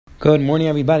Good morning,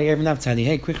 everybody. Every Nav Tzadi.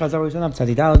 Hey, quick chazar with Nav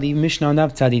Tzadi Dal. The Mishnah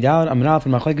Nav Tzadi Dal. Amnal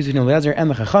from Machlekes between Eliezer and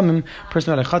the Chachamim.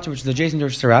 Person had a chatzar which is adjacent to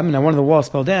Rosh Hashanah, and now one of the walls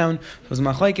fell down. So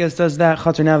Machlekes does that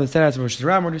chatzar now the status of Rosh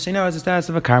Hashanah, or do we say no as the status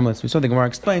of a karmelis? We saw the Gemara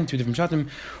explain two different shatim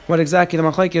what exactly the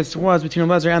Machlekes was between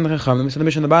Eliezer and the Chachamim. We saw the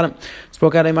Mishnah on the bottom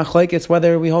spoke out a Machlekes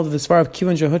whether we hold the svar of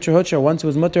Kivon Shehutra once it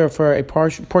was mutter for a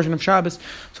portion of Shabbos,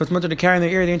 so it's mutter to carry in the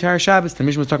ear the entire Shabbos. The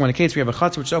Mishnah was talking about a case where you have a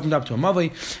chatzar which is opened up to a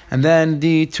mavli, and then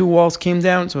the two walls came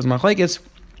down. So it's Machlekes.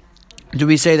 Do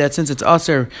we say that since it's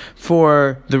usher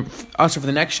for the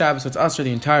next Shabbos, so it's usher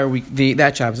the entire week,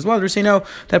 that Shabbos as well? Do we say no,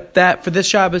 that for this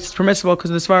Shabbos it's permissible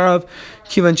because of the svar of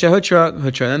Kivan Shehutra. And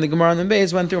then the Gemara on the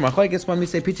base went through Machlekes when we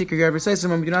say Pitik Ger B'Seisim,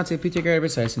 when we do not say Pitik Ger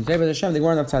B'Seisim. Today, by Hashem, the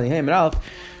Gemara on Tzadi Hey and Aleph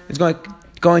is going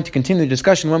to continue the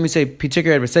discussion when we say Pitik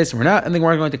Ger B'Seisim or not, and then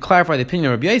we're going to clarify the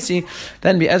opinion of Rabbi Yosi.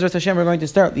 Then be Ezra Hashem, we're going to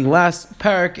start the last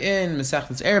parak in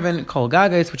Masechtas Eruvin called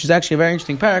Gagais, which is actually a very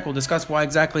interesting parak. We'll discuss why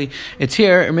exactly it's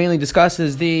here. It mainly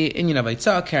discusses the Inyan of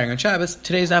Eitzah, carrying on Shabbos.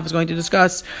 Today's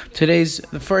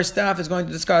the first staff is going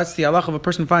to discuss the halach of a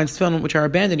person finds tefillin which are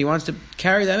abandoned. He wants to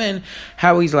carry them in.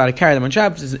 How he's allowed to carry them on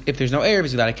Shabbos? If there's no Erev,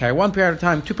 is he allowed to carry one pair at a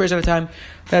time, two pairs at a time?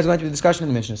 That's going to be the discussion in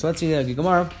the Mishnah. So let's see the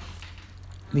Gemara.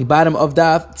 The bottom of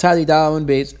Daf Tzadi Dal and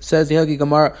Beis says the Hilgi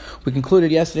Gemara. We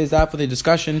concluded yesterday's Daf with a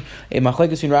discussion. A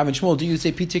Machlekes between Rav and Shmuel. Do you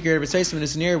say Pitik Ger B'Seisim in a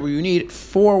scenario where you need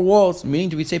 4 walls? Meaning,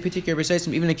 do we say Pitik Ger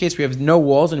B'Seisim even in case we have no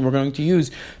walls and we're going to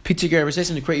use Pitik Ger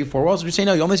B'Seisim to create you 4 walls? We say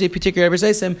no. You only say Pitik Ger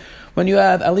B'Seisim when you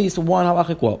have at least one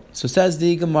halachic wall. So says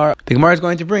the Gemara. The Gemara is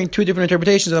going to bring 2 different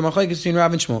interpretations of the Machlekes between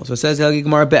Rav and Shmuel. So it says the Hilgi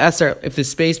Gemara Be'eser. If the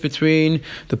space between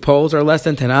the poles are less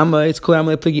than 10 amma, it's Kol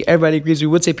Amalei Pligi. Everybody agrees we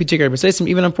would say Pitik Ger B'Seisim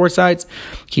even on 4 sides.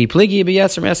 Ki Pligi.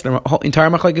 Yes, from yes, the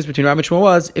entire machlekes between Rav and Shmuel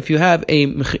was if you have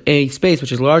a space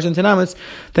which is larger than 10 amas,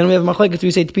 then we have machlekes. Do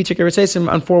we say Pitik Ger B'Seisim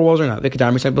on 4 walls or not? The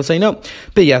Kedam will say no.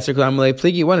 But yes,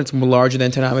 pligi when it's larger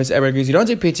than 10 amas, everyone agrees you don't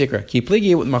say Pitik Ger. Keep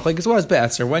pligi what the machlekes was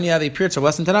be'eser. When you have a period of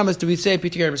less than 10 amas, do we say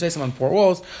Pitik Ger B'Seisim on 4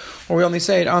 walls, or we only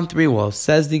say it on 3 walls?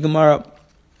 Says the Gemara.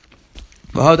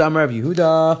 This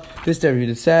Yehuda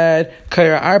said,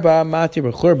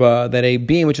 that a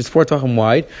beam which is 4 tachim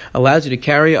wide allows you to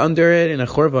carry under it in a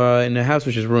churba, in a house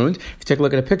which is ruined. If you take a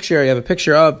look at a picture, you have a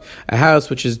picture of a house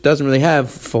which doesn't really have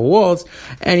full walls,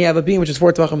 and you have a beam which is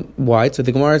 4 tachim wide. So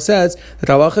the Gemara says that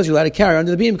Allah is you're allowed to carry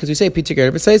under the beam because we say Pitik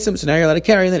Ger B'Seisim, so now you're allowed to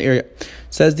carry in that area.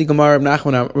 Says the Gemara of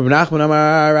Nachman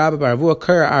Amar Rabba Baravua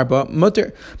Kar Arba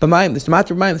Mutter. But this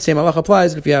matter of the same Allah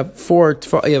applies if you have a 4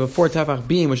 tefach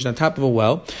beam which is on top of a well,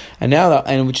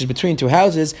 and which is between 2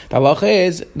 houses. The halacha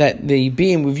is that the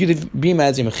beam, we view the beam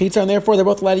as a mechitza, and therefore they're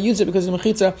both allowed to use it because the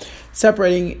mechitza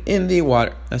separating in the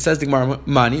water. And says the Gemara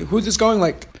Mani, who's this going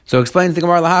like? So explains the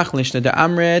Gemara Lahach Lishna de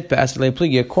Amret Be'asrei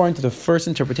Pligi. According to the first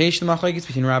interpretation of Machlekes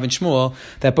between Rav and Shmuel,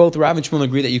 that both Rav and Shmuel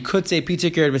agree that you could say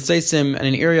Pitik Ger B'Seisim in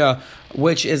an area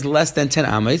which is less than 10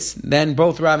 amas. Then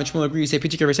both Rav and Shmuel agree you say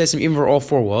Pitik Ger B'Seisim even for all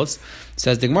 4 walls.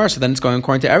 Says the Gemara. So then it's going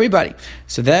according to everybody.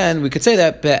 So then we could say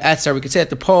that Be'asar, we could say that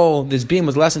the pole, this beam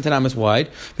was less than 10 amas wide.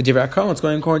 But Divrei HaKol, it's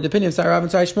going according to the opinion of Rav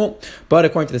and Shmuel. But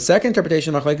according to the second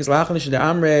interpretation of Machlekes Lahach Lishna de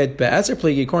Amret Be'asrei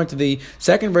Pligi, according to the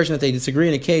second version that they disagree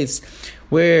in a case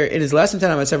where it is less than 10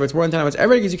 amas, ever it's more than 10 amas,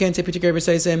 ever because you can't say Pitik Ger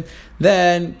B'Seisim,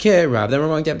 then Rav. Then we're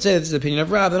going to have to say this is the opinion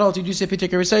of Rav, that also you do say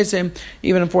Pitik Ger B'Seisim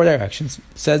even in 4 directions.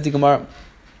 Says the Gemara.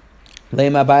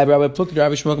 Says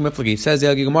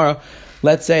the Gemara.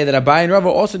 Let's say that Abai and Rava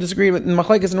also disagree with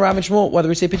Machlekes and Rav and Shmuel whether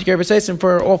we say Pitik Ger B'Seisim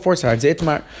for all 4 sides.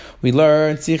 We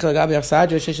learn a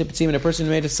person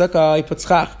who made a sukkah, he puts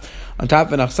chach on top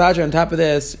of an achsadra, on top of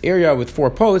this area with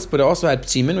 4 posts, but it also had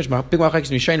psimin, which big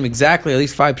Machlekes is showing exactly, at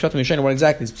least 5 pshatim showing what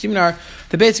exactly these psimin are.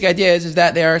 The basic idea is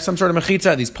that they are some sort of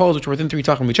mechitza, these poles which were within 3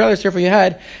 tachim from each other, so therefore you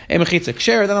had a mechitza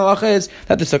ksher. Then the halacha is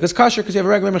that the sukkah is kosher because you have a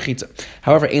regular mechitza.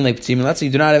 However, ein like psimin, let's say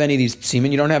you do not have any of these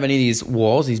psimin, you don't have any of these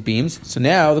walls, these beams. So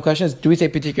now the question is, do we say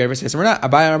Pitik Ger B'Seisim or not?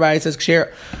 Abai says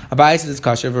ksher. Abai says it's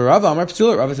kosher. Rava Amar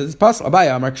psula. Rava says it's possible.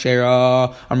 Abai Amar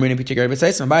ksher. I'm reading Pitik Ger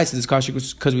B'Seisim. Abai says it's kosher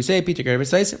because we say Pitik Ger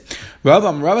B'Seisim.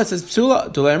 Rava says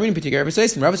psula. Do I'm reading Pitik Ger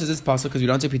B'Seisim. Rava says it's possible because we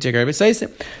don't say Pitik Ger B'Seisim.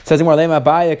 Says more lema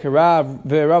Abai karav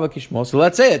ve'Rava kishmol. So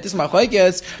let's say that this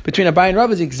machlekes between Abai and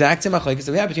Rava is the exact same machlekes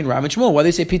that we have between Rav and Shmuel. Whether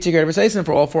they say Pitik Ger B'Seisim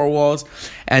for all 4 walls.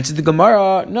 And to the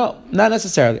Gemara, no, not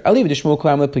necessarily. I'll leave it to Shmuel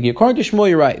Klam Pligi. According to Shmuel,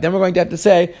 you're right. Then we're going to have to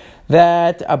say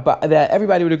that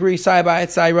everybody would agree, Sai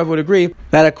Rav would agree,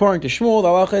 that according to Shmuel, the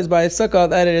halacha is by a sukkah,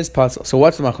 that it is possible. So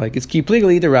what's the machlekes? It's keep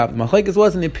legally the Rav. The machlekes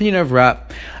was in the opinion of Rav.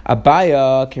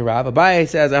 Abaya kirav. Abaya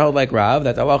says, I hold like Rav,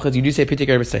 that the halacha is you do say Pitik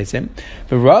Ger B'Seisim.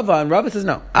 But Rava says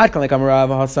no. Ad kan like Rav,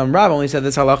 Hasam Rav only said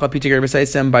this halacha Pitik Ger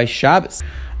B'Seisim by Shabbos.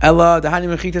 Ella the hani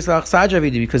mechitas la'achsadra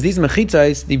vidi, because these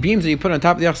mechitas, the beams that you put on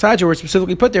top of the achsadra, were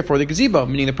specifically put there for the gazebo,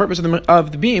 meaning the purpose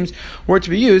of the beams were to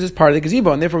be used as part of the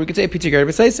gazebo, and therefore we could say pitikar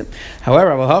v'seisim.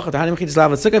 However,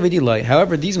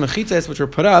 these mechitas which were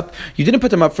put up, you didn't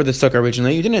put them up for the sukkah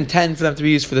originally. You didn't intend for them to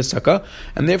be used for the sukkah,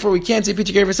 and therefore we can't say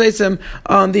pitikar v'seisim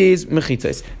on these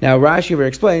mechitas. Now Rashi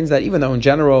explains that even though in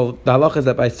general the halacha is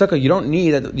that by sukkah you don't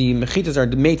need that the mechitas are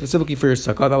made specifically for your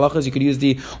sukkah. The halacha is you could use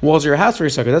the walls of your house for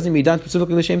your sukkah. It doesn't need to be done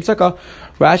specifically l'shem sukkah.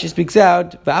 Rashi speaks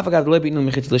out.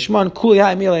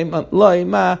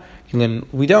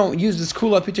 We don't use this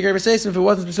kula pitikar v'seisim if it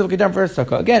wasn't specifically done for a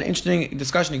sukkah. Again, interesting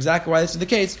discussion exactly why this is the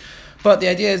case. But the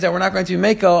idea is that we're not going to be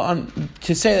mekel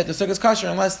to say that the sukkah is kosher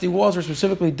unless the walls were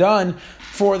specifically done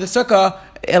for the sukkah.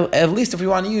 At least if we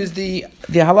want to use the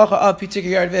halacha of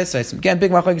pitikar v'seisim. Again,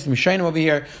 big machlokes Mishayim over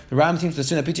here. The Ram seems to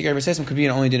assume that pitikar v'seisim could be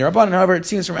an only din rabbanan. However, it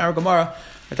seems from our Gemara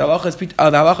that the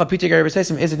halacha pitikar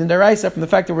v'seisim is a din daraisa from the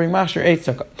fact that we're being mashur eight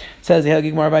sukkah. It says the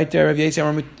Helgi Gemara right there. Rav Yossi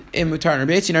Amar Mutar. Rav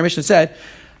Yossi in our Mishnah said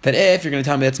that if you're going to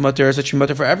tell me it's mutter, so it should be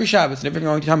mutter for every Shabbos, and if you're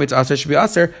going to tell me it's aser, it should be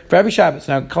aser for every Shabbos.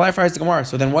 Now, clarifies the Gemara.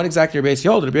 So then what exactly Rabbi Yossi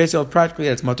hold? Rabbi Yossi hold practically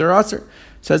that it's mutter or aser.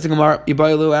 Says the Gemara,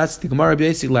 Ibailu asks the Gemara Rabbi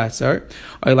Yossi lasar.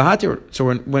 So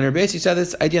when Rabbi Yossi said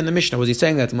this idea in the Mishnah, was he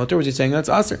saying that's mutter or was he saying that's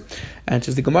aser? And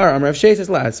says the Gemara, Amar Rav Shei says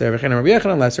lasar. Rabbi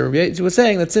Yossi was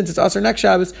saying that since it's aser next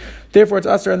Shabbos, therefore it's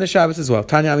aser on this Shabbos as well.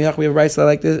 Tanya Amiyach, we have a rice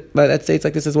like this, that states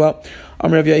like this as well.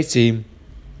 Amar Rav Yossi.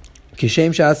 It's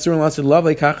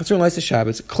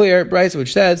clear Bryce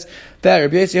which says that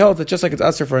Rabbi Yossi holds that just like it's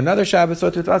aser for another Shabbos, so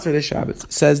it's aser this Shabbos.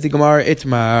 Says the Gemara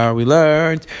Itmar, we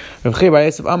learned do we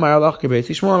pass like Rabbi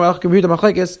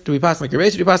Yossi, do we pass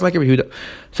like Rabbi Yehuda?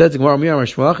 Says the Gemara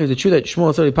is it true that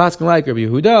Shmuel said we pass like Rabbi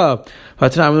Yehuda? We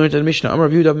learned in the Mishnah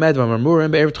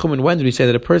when did we say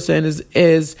that a person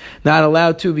is not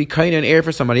allowed to be kind and air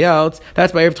for somebody else?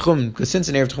 That's by Erev Tchum, because since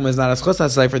an Erev Tchum is not as chus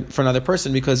necessary for another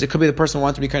person, because it could be the person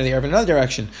wants to be kind of the Erev in another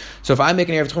direction. So if I make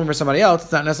an Erev Tchum for somebody else,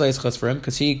 it's not necessarily as chus for him,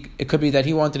 because it could be that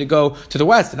he wanted to go to the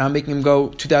west, and I'm making him go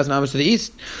 2,000 amos to the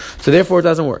east. So therefore it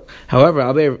doesn't work.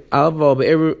 However, the halacha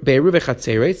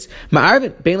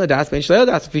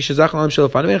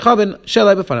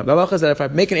is that if I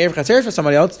make an Erev Chatzeres for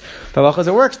somebody else, the halacha is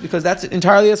it works, because that's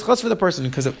entirely as chus for the person,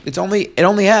 because it only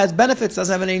has benefits,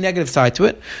 doesn't have any negative side to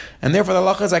it, and therefore the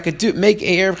halacha is I could make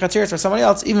a Erev Chatzeres for somebody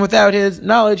else, even without his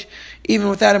knowledge, even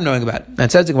without him knowing about it. And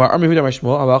it says, Shmuel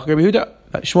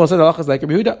said the halacha is like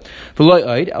Rabbi Yehuda.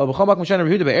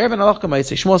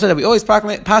 Shmuel said that we always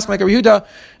pass like Rabbi Yehuda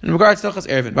in regards to Hilchos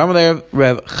Erevin.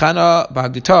 Rav Chana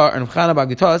Bagditar and Rav Chana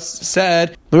Bagditas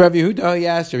said, Rav Yehuda, he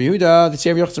asked Rabbi Yehuda, the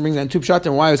Sefer Yochzor brings down two pshatim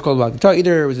and why it was called Bagditar.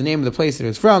 Either it was the name of the place that it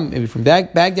was from, maybe from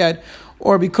Baghdad,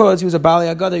 or because he was a Bali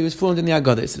Agada, he was fluent in the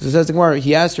Agadas. So it says the Gemara,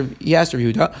 he asked Rabbi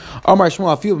Yehuda, Amar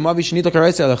Shmuel, did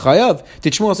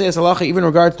Shmuel say this halacha even in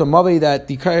regards to Mavi that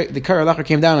the Kar halacha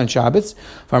came down on Shabbos?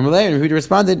 And Yehuda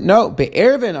responded, no,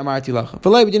 be'ervin amarti lacha.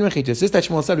 This that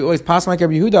Shmuel said we always pass like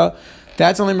Rabbi Yehuda,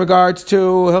 that's only in regards to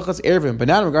Hilchos Erevin, but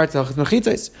not in regards to Hilchos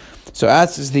Mechitzos. So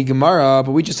asks the Gemara,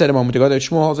 but we just said a moment ago that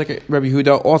Shmuel holds like Rabbi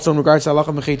Yehuda, also in regards to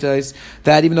Halacha Mechitzos,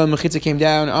 that even though the Mechitza came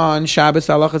down on Shabbos,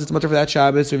 the Halacha it's mutter for that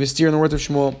Shabbos, so we have a steer in the words of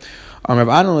Shmuel. Rav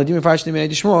Anan Ladim Farshim Menei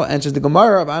Shmuel answers the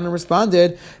Gemara. Rav Anan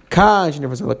responded,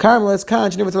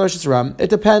 it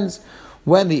depends.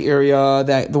 When the area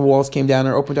that the walls came down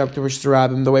and opened up to Rosh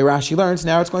Hashanah, the way Rashi learns,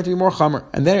 now it's going to be more chamer.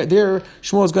 And there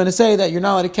Shmuel is going to say that you're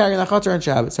not allowed to carry the chatzar on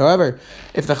Shabbos. However,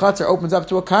 if the chatzar opens up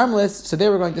to a karmelis, so they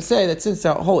were going to say that since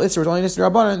the whole Isser is only Isser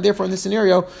Rabbanan, therefore in this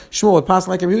scenario, Shmuel would pass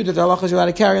like Rabbi Yehuda, the halacha is allowed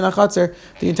to carry in the chatzar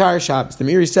the entire Shabbos. The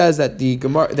Meiri says that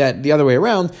that the other way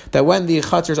around, that when the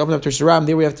chatzar is opened up to Rosh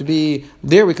Hashanah,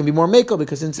 there we can be more makel,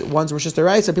 because since one's Rosh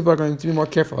Hashanah, so people are going to be more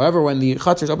careful. However, when the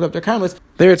chatzar is opened up to karmelis,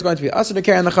 there it's going to be asur to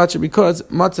carry in the chatzar, because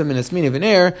matzah and esmin of an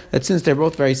air, that since they're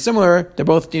both very similar, they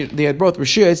had both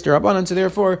rishuyos, they're rabbanan, so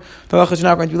therefore the halacha is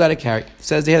not going to be allowed to carry.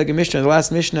 Says the Heilige Mishnah, the last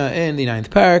Mishnah in the 9th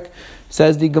parak,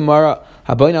 says the Gemara,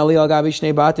 a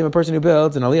person who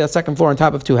builds an aliyah second floor on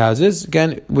top of two houses,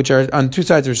 again, which are on two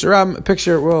sides of Sharam. A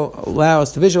picture will allow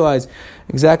us to visualize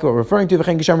exactly what we're referring to,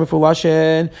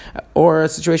 or a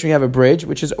situation where you have a bridge,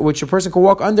 which a person can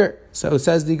walk under. So it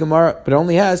says the Gemara, but it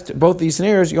only has both these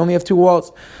scenarios, you only have two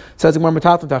walls. It says the Gemara, and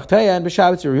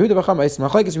B'Shabbat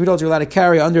you're allowed to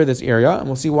carry under this area, and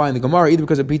we'll see why in the Gemara, either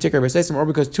because of Pitikar V'Seisim or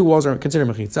because two walls are considered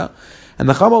Mechitza. And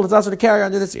the Chamal is also to carry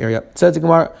under this area. It says the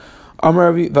Gemara,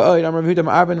 Yehuda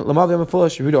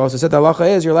also said the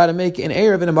halacha is you're allowed to make an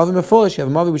Erev in a Mavi Mefulish. You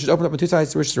have a Mavi which is opened up on two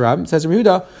sides to Rosh Hashanah. It says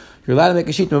Yehuda, you're allowed to make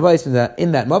a sheet of Mavais in that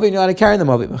Mavi, and you're allowed to carry in the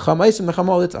Mavi. It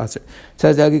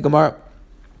says the Gemara,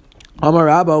 Amar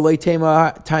Rabba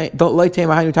loitema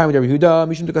hainu time with Rabbi Yehuda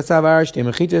mishum tukasavar shtei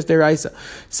mechitas deraisa.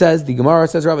 Says the Gemara,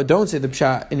 says Rabba, don't say the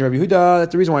pshat in Rabbi Yehuda.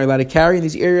 That's the reason why you're allowed to carry in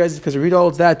these areas, because Rabbi Yehuda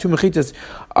holds that two mechitas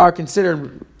are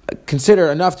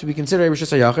considered enough to be considered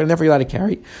Rishus HaYachid, and therefore you're allowed to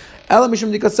carry. Rather, it's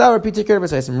because Rabbi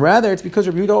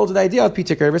Yehuda holds the idea of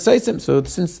Pitikar V'Saisim. So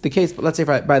since the case, let's say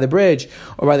by the bridge,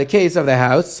 or by the case of the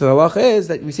house, so the halacha is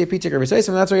that we say Pitikar V'Saisim,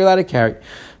 and that's why you're allowed to carry.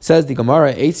 Says the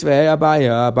Gemara,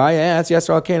 Abaya asks,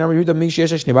 Yasser Alkein, Rabbi Yehuda,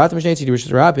 Mishesh Shnebatim Shnei Tzidi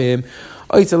Rishus Rabim,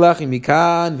 Oitzalechi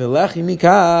Mikan, V'Lechi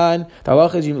Mikan. The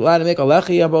halacha is you're allowed to make a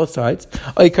lechi on both sides.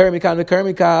 Oikar Mikan, V'Kar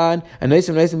Mikan, and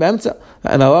Noisim B'Emtza.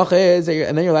 And the halacha is,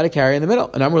 and then you're allowed to carry in the middle.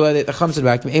 And I'm allowed to, the Chum said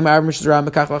back to me,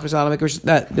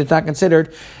 that's not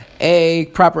considered a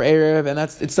proper area, and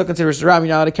it's still considered Rishus Rabim. You're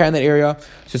not allowed to carry in that area.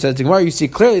 So it says the Gemara, you see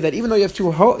clearly that even though you have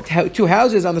two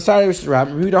houses on the side of Rishus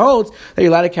Rabim, Yehuda holds that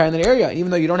you're allowed to carry in that area, and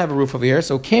even though you don't have a roof over here.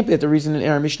 So it can't be that the reason in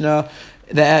our Mishnah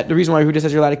that the reason why Yehuda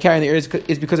says you're allowed to carry in the area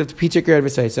is because of the Pitikar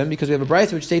V'Saisim, because we have a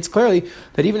brayso which states clearly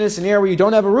that even in a scenario where you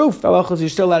don't have a roof, you're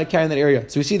still allowed to carry in that area.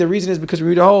 So we see the reason is because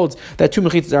Yehuda holds that two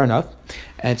mechitzas are enough.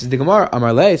 And it's the Gemara,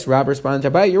 Amar Leis, Rabbi responded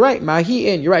to Abai, you're right, Mahi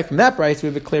in, you're right, from that brayso we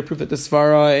have a clear proof that the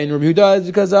Svara in Rabbi Yehuda is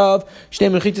because of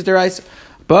Shnei Mechitzas Deraisa.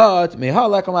 But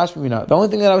the only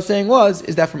thing that I was saying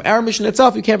is that from our Mishnah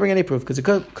itself you can't bring any proof, because it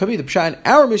could be the pshat in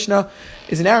our Mishnah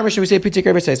is in our Mishnah we say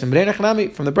Pitikar V'Saisim, but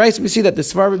from the brayso we see that the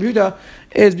Svar Rabbi Yehuda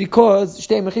is because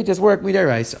Shtei Mechitas work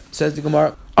midaraisa. Says the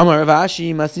Gemara, Amar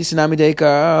Ravashi Masnisanami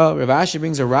Deika. Ravashi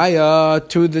brings a raya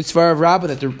to the Svar of Rabbah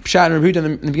that the pshat in Rabbi Yehuda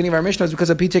in the beginning of our Mishnah is because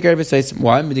of Pitikar V'Saisim.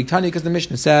 Why? Because the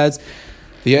Mishnah says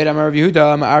because Rabbi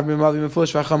Yehuda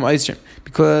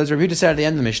said at the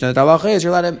end of the Mishnah that Allah is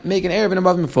you're allowed to make an Erev in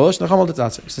above Mefulish. So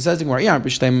it says the Gemara,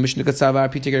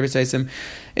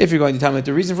 if you're going to tell me that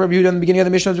the reason for Rabbi Yehuda in the beginning of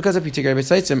the Mishnah is because of Pitikar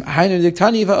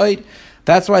V'Saisim,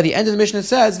 that's why the end of the Mishnah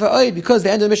says Va'oid, because the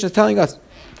end of the Mishnah is telling us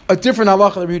a different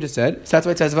halacha that Rabbi Yehuda said. So that's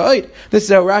why it says Va'oid. This is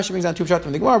how Rashi brings down two pshat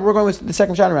from the Gemara. We're going with the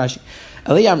second pshat in Rashi.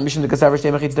 If you're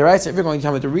going to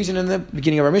tell me the reason in the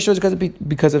beginning of our Mishnah is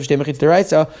because of Shtei Mechitzas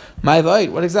Deraisa, my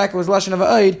Va'oid. What exactly was Lashon of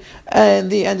Va'oid and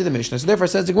the end of the Mishnah? So therefore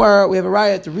says the Gemara, we have a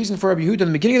riot. The reason for Rabbi Yehuda in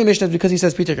the beginning of the Mishnah is because he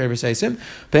says Pitikar V'Saisim.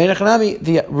 But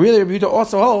really Rabbi Yehuda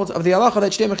also holds of the halacha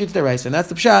that Shtei Mechitzas Deraisa, and that's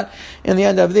the pshat in the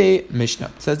end of the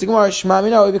Mishnah. Says the Gemara, Shema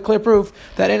Mino, we have a clear proof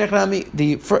that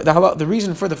the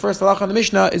reason for the first halacha in the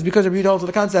Mishnah is because Rabbi Yehuda holds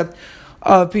the concept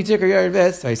of Pitikar Yared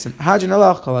V'Saisim. Hajin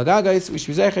Alach Kol Hagagais, which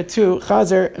we zeichet to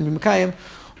Chazer and B'Mekayim.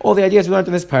 All the ideas we learned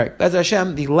in this parak. That's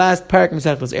Hashem, the last parak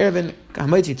Masechtas Erevin,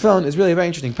 Hamaitzi Tefillin, is really a very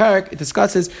interesting parak. It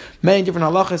discusses many different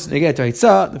halachas. Negeh to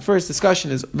Haitzah. The first discussion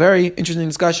is a very interesting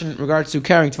discussion in regards to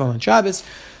carrying Tefillin on Shabbos.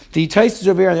 The Taisus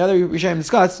over here and the other Rishonim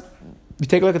discuss. We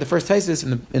take a look at the first Taisus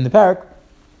in the parak.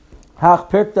 Hach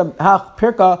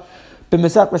Pirka.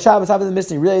 B'Mesach l'Shabbos, how is it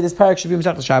missing? Really, this parak should be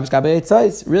Mesach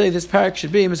l'Shabbos. Really, this parak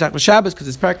should be Mesach l'Shabbos because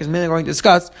this parak is mainly going to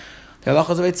discuss the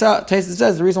halachas of Eitzah. Taisus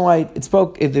says the reason why this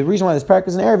parak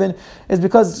is in Erevin is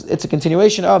because it's a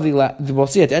continuation of we'll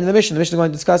see at the end of the Mishnah. The Mishnah is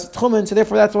going to discuss Tchumen, so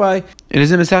therefore that's why it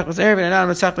is in Mesach Erevin and not in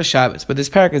Mesach l'Shabbos. But this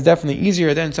parak is definitely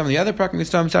easier than some of the other parak we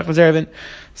saw in Mesach Erevin.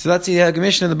 So let's see the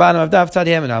Mishnah at the bottom of Daf Tzadi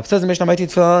Yemenav. Says the Mishnah, Maiti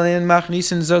Tefillin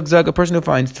Machnisin Zug Zug, a person who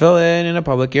finds Tefillin in a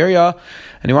public area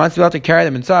and he wants to be able to carry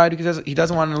them inside because he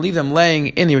doesn't want to leave them laying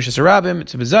in the Rishus Rabim.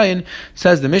 It's a Bezayin.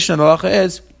 Says the Mishnah, the halacha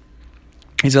is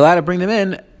he's allowed to bring them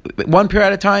in one pair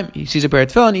at a time. He sees a pair of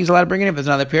tefillin, he's allowed to bring it in. If there's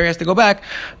another pair, he has to go back,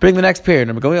 bring the next pair.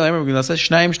 You're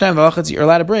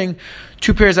allowed to bring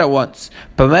two pairs at once.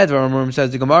 Says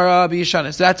the Gemara,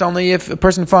 so that's only if a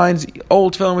person finds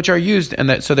old tefillin which are used,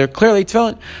 and so they're clearly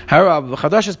tefillin.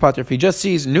 If he just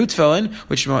sees new tefillin,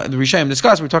 which the Rishonim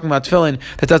discussed, we're talking about tefillin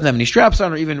that doesn't have any straps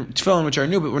on, or even tefillin which are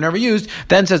new but were never used.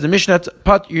 Then says the Mishnah,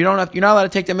 you're not allowed to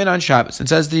take them in on Shabbos. And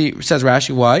says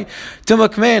Rashi, why? The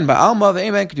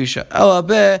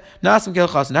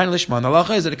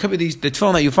halacha is that it could be the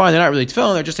tefillin that you find, they're not really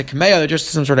tefillin, they're just a kameya, they're just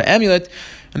some sort of amulet,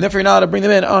 and therefore you're not allowed to bring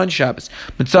them in on Shabbos.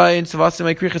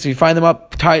 If you find them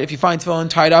up tied, if you find tefillin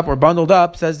tied up or bundled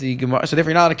up, says the Gemara, so therefore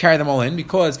you're not allowed to carry them all in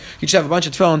because you just have a bunch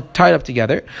of tefillin tied up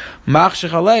together. The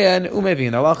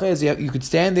halacha is you could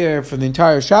stand there for the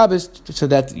entire Shabbos so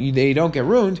that they don't get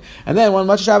ruined, and then when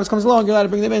much Shabbos comes along, you're allowed to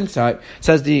bring them inside.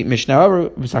 Says the Mishnah, however,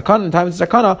 in time of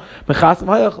sakana, the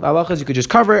halacha is you could just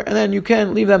cover it and then you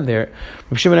can leave them there.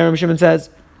 Rav Shimon says,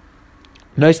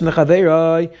 nice in the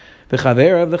chaverai. The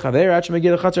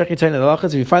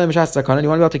if you find them and you want to be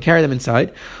able to carry them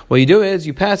inside, what you do is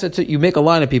you make a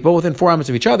line of people within 4 amas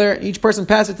of each other. Each person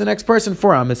passes it to the next person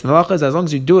 4 amas. And the halacha is, as long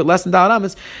as you do it less than 10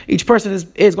 amas, each person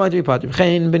is going to be patur.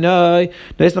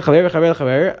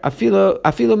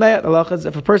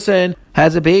 If a person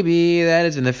has a baby that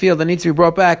is in the field that needs to be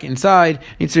brought back inside,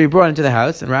 needs to be brought into the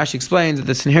house, and Rashi explains that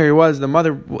the scenario was the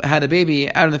mother had a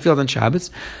baby out in the field on Shabbos.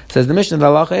 Says the Mishnah, the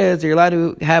halacha is that you're allowed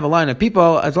to have a line of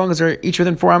people as long as they're each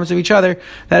within 4 amas of each other.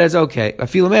 That is okay.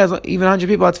 Even 100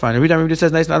 people, that's fine. Every time just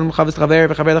says,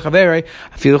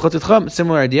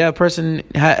 similar idea. If a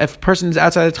person is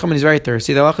outside the tchum and he's very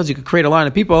thirsty, the halacha is you could create a line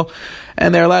of people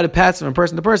and they're allowed to pass from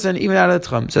person to person, even out of the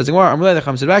tchum. Says the Gemara, no, the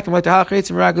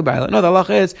halacha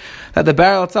is that the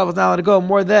barrel itself is not allowed to go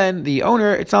more than the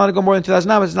owner. It's not allowed to go more than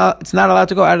 2,000 amas. It's not allowed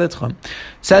to go out of the tchum.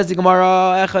 Says the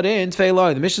Gemara,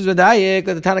 the Mishnah's Medayik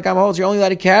that the Tanna Kama holds you're only allowed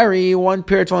to carry 1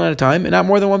 pair of tefillin at a time and not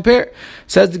more than 1 pair.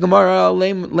 Says the Gemara,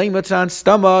 let's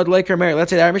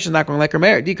say the our Mishnah is not going like her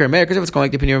mayor, because if it's going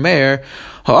like the opinion of mayor,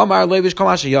 if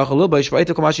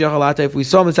we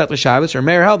saw him in Sat Shabbos, or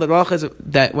mayor held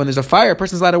that when there's a fire, a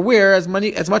person's allowed to wear as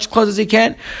much clothes as he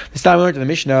can. This time we learned in the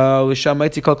Mishnah,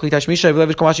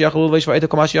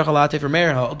 for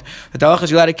mayor held that the halacha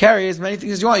is you're allowed to carry as many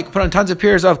things as you want. You can put on tons of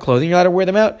pairs of clothing, you're allowed to wear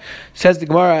them out. Says the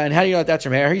Gemara, and how do you know that that's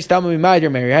your mayor? He's telling me my dear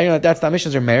mayor. How do you know that that's the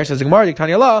Mishnah's your mayor? Says the Gemara,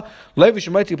 Tanya Allah, mayor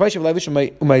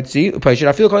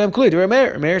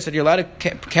said you're allowed to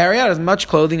carry out as much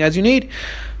clothing as you need.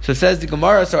 So it says the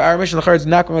Gemara, so our Mishnah is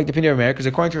not going to make the opinion of Meir, because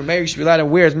according to a Meir, you should be allowed to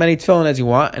wear as many tefillin as you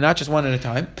want, and not just one at a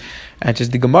time. And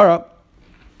just the Gemara,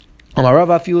 you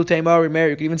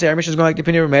could even say our Mishnah is going like the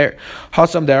opinion of Meir. It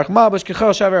says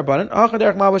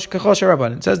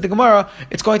the Gemara,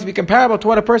 it's going to be comparable to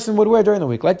what a person would wear during the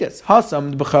week, like this.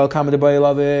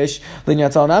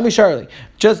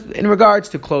 Just in regards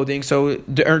to clothing, so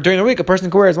during the week, a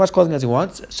person can wear as much clothing as he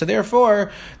wants. So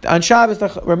therefore, on Shabbos, the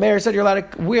Rameir said you're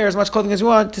allowed to wear as much clothing as you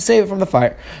want to save it from the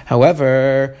fire.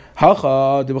 However,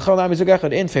 tefillin,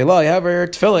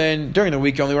 during the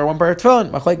week you only wear 1 pair of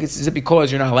tefillin. Is it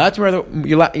because you're not allowed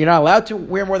to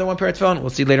wear more than 1 pair of tefillin? We'll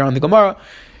see later on in the Gemara.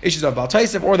 Issues of Baal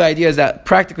Taisif, or the idea is that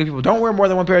practically people don't wear more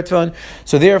than 1 pair of tefillin.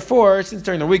 So therefore, since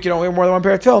during the week you don't wear more than 1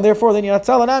 pair of tefillin, therefore then you're not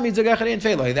salanami zugachad in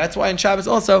feiloi. That's why in Shabbos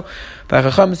also,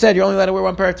 Chacham said you're only allowed to wear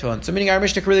 1 pair of tefillin. So meaning our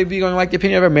Mishnah could really be going like the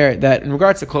opinion of a merit that in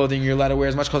regards to clothing you're allowed to wear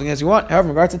as much clothing as you want. However,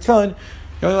 in regards to tefillin,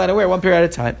 you're only allowed to wear 1 pair at a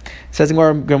time. It says in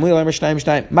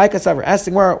Gamliel, Micah Savar, ask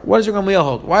the Gemara, what does your Gamliel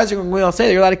hold? Why does your Gamliel say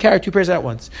that you're allowed to carry 2 pairs at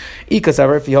once? Ika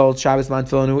Savar, if he holds Shabbos man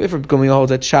tefillin, if Gamliel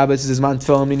holds that Shabbos is his man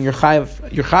tefillin, meaning you're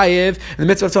chayiv in the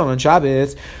mitzvah of tefillin on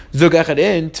Shabbos, zug echad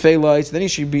in tefillin, so then you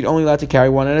should be only allowed to carry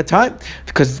 1 at a time,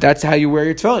 because that's how you wear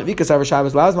your tefillin. Ika Savar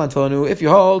Shabbos lavs man tefillin, if you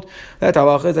hold that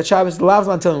halacha is that Shabbos lavs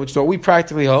man tefillin, which is what we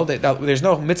practically hold, that there's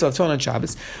no mitzvah of tefillin on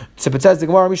Shabbos. So it says the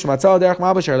Gemara,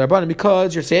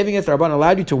 because you're saving it, the Rabban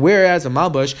allowed you to wear as a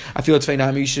malbush, I feel it's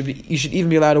feinam. You should even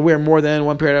be allowed to wear more than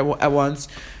 1 pair at once.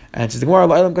 And it says the Gemara,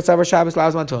 really,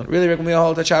 we're going to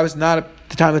hold that Shabbos not at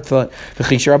the time of tefillin.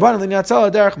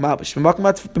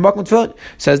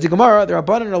 Says the Gemara, the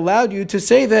Rabbanan allowed you to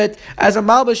save it as a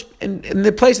malbush in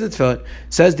the place of the tefillin.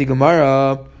 Says the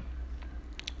Gemara,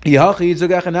 in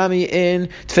Tfeilai,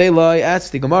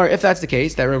 asks the Gemara, if that's the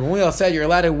case, that Rabbi Gamliel said you're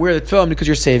allowed to wear the tefillin because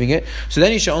you're saving it, so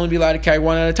then you should only be allowed to carry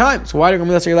 1 at a time. So why did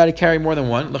Gamliel say you're allowed to carry more than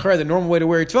 1? The normal way to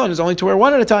wear your tefillin is only to wear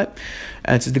 1 at a time.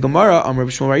 And it says the Gemara,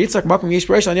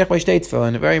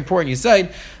 very important, you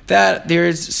said that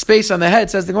there's space on the head,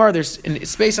 says the Gemara, there's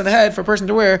space on the head for a person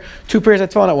to wear 2 pairs of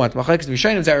tefillin at once. Is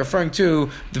that referring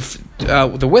to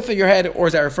the width of your head, or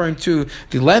is that referring to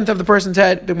the length of the person's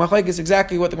head? The Machlek is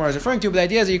exactly what the Gemara is referring to, but the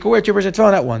idea is that you can wear 2 pairs of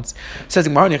tefillin at once. Says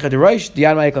the Gemara, ask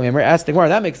the Gemara,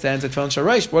 that makes sense, the tefillin shal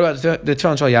reish, what about the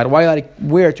tefillin shal yad? Why are you allowed to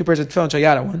wear 2 pairs of tefillin shal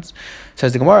yad at once?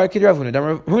 Says the Gemara,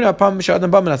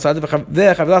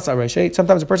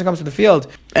 sometimes a person comes to the field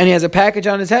and he has a package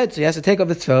on his head, so he has to take off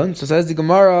the tefillin. So says the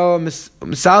Gemara, so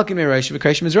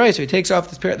he takes off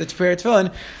the pair of tefillin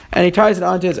and he ties it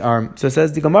onto his arm. So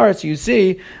says the Gemara, so you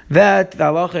see that the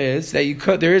halacha is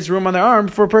that there is room on the arm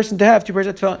for a person to have 2 pairs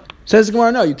of tefillin. Says the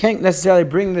Gemara, no, you can't necessarily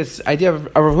bring this idea of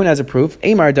Rav Huna as a proof.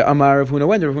 Amar de Amar Rav Huna,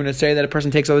 when did Rav Huna say that a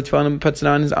person takes all the tefillin and puts it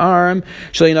on his arm?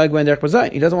 He doesn't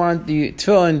want the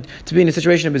tefillin to be in the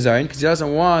situation of his arm because he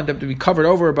doesn't want them to be covered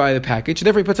over by the package. So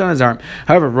therefore, he puts it on his arm.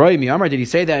 However, Roy Miyamar, did he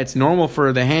say that it's normal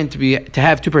for the hand to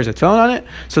have 2 pairs of tefillin on it?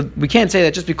 So we can't say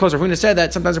that just because Ravuna said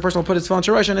that sometimes a person will put his tefillin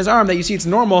shorosh on his arm that you see it's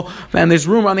normal and there's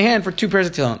room on the hand for 2 pairs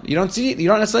of tefillin. You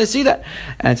don't necessarily see that.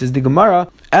 And it says the Gemara,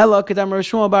 Ella kedam Rav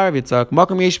Shmuel bar Yitzchak,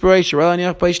 makom yesh b'rei shiroi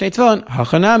laniach b'ei shnei tefillin,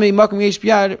 hachanami makom yesh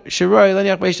b'yad shiroi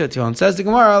laniach b'ei shnei tefillin. Says the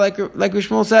Gemara, like Rav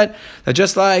Shmuel said, that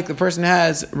just like the person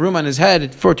has room on his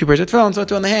head for 2 pairs of tefillin, so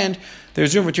too on the hand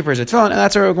there's room for 2 pairs of tefillin, and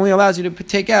that's why it only allows you to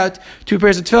take out 2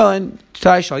 pairs of tefillin,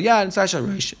 tai shal yad and tai shal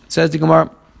reish. Says the Gemara.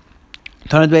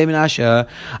 The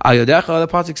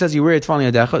pasuk says you wear it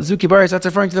tefillin yadecha. Zuki baris, that's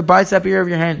referring to the bicep area of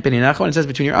your hand. When it says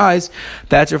between your eyes,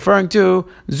 that's referring to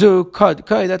zuk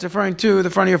kai. That's referring to the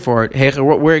front of your forehead.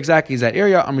 Where exactly is that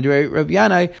area? Rabbi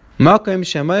Yanai.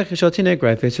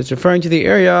 It's referring to the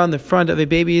area on the front of a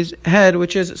baby's head,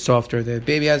 which is softer. The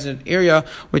baby has an area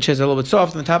which is a little bit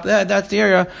soft on the top of the head. That's the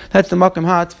area. That's the makom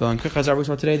hatfil. And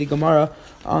today the Gemara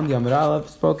on the Amud Aleph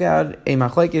spoke out a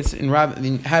machlekes in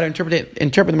how to interpret the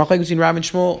machlekes in Rav and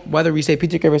Shmuel, whether we say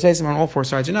pitik or v'seisim on all 4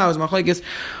 sides or not. It was machlekes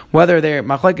whether their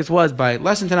machlekes was by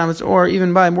less than 10 amos or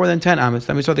even by more than 10 amos.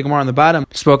 Then we saw the Gemara on the bottom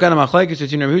spoke out a machlekes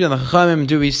between Rav Yehuda and the Chachamim.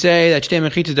 Do we say that shtei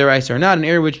mechitas deraisa or not? An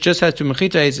area which just has 2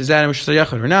 mechitas is that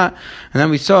or not? And then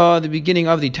we saw the beginning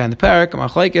of the 10th parak,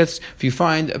 machlekes. If you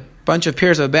find a bunch of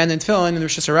pairs of abandoned tefillin and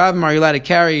there's just a rabbim, are you allowed to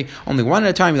carry only 1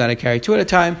 at a time? You're allowed to carry 2 at a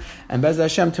time. And Bez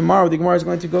Hashem, tomorrow the Gemara is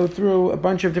going to go through a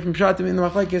bunch of different pshatim in the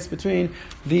machlekes between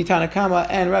the Tanakama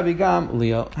and Rabbi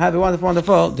Gamliel. Have a wonderful,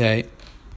 wonderful day.